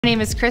My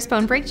name is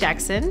BoneBreak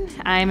Jackson.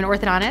 I'm an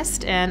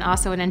orthodontist and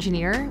also an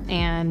engineer,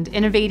 and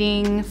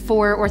innovating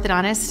for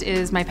orthodontists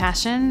is my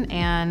passion,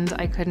 and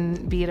I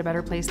couldn't be at a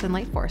better place than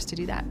LightForce to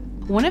do that.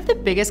 One of the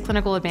biggest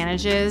clinical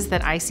advantages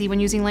that I see when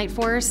using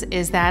LightForce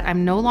is that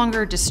I'm no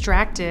longer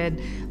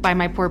distracted by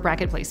my poor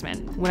bracket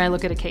placement when I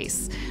look at a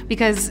case,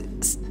 because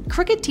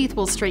crooked teeth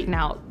will straighten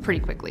out pretty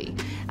quickly,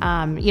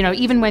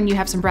 even when you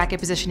have some bracket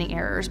positioning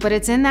errors. But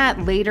it's in that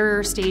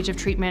later stage of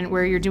treatment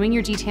where you're doing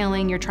your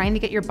detailing, you're trying to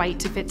get your bite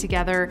to fit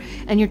together,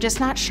 and you're just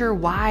not sure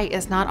why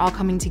it's not all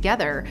coming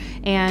together.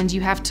 And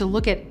you have to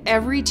look at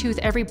every tooth,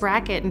 every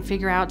bracket, and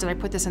figure out, did I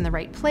put this in the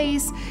right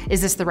place?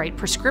 Is this the right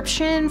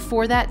prescription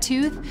for that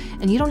tooth?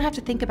 And you don't have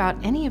to think about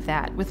any of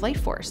that with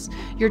LightForce.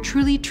 You're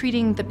truly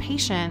treating the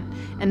patient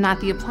and not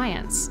the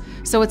appliance.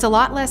 So it's a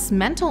lot less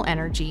mental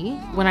energy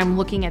when I'm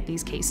looking at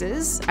these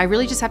cases. I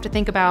really just have to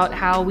think about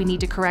how we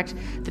need to correct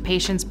the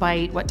patient's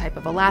bite, what type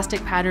of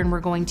elastic pattern we're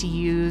going to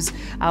use,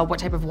 what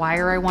type of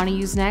wire I want to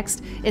use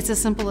next. It's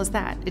as simple as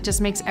that. It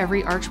just makes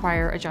every arch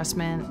wire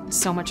adjustment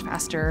so much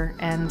faster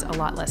and a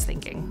lot less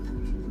thinking.